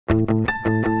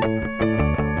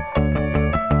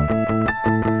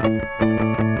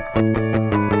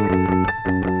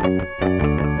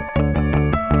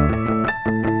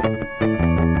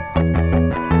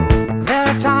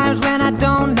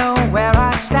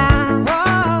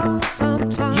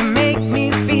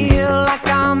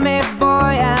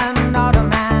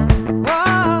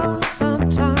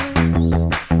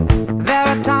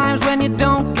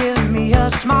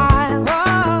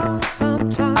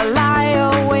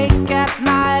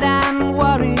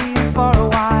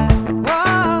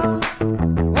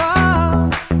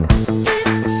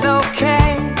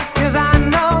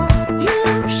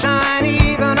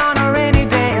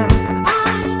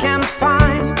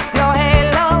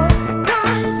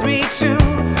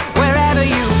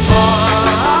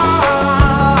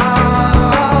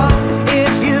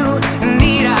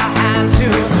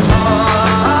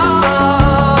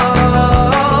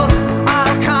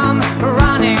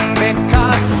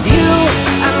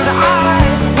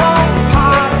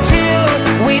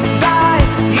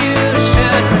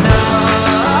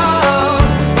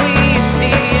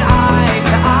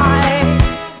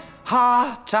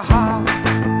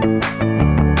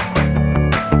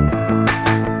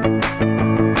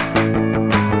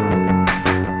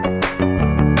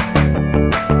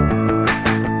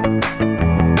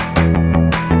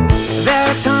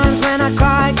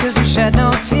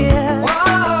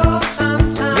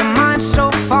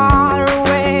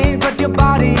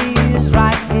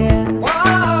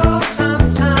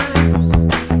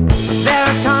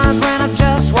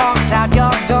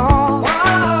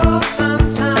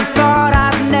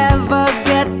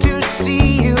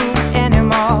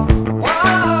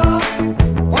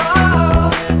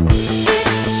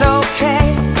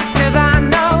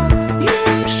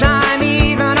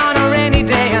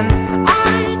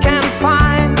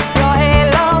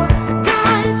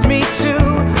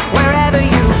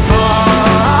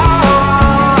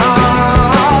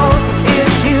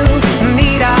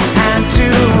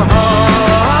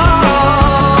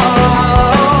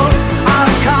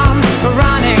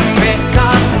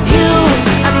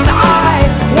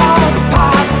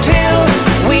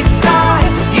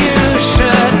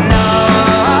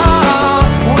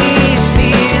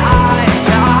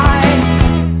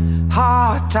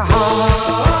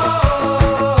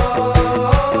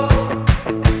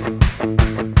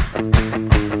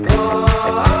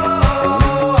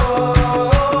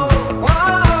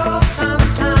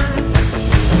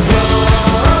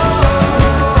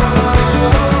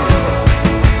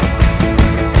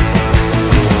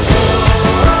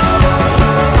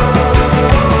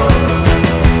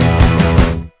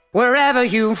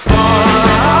wherever you fall.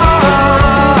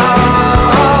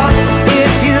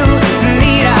 If you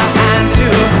need a hand to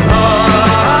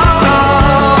hold,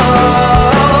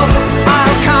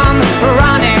 I'll come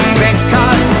running,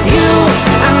 because you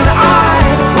and I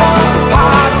won't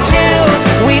part till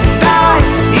we die.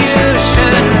 You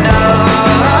should know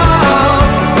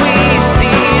we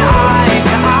see eye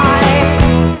to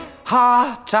eye,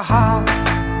 heart to heart.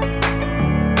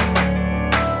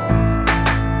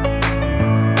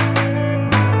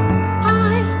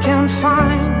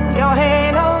 Find your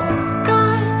halo,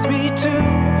 guides me to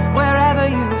wherever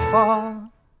you fall.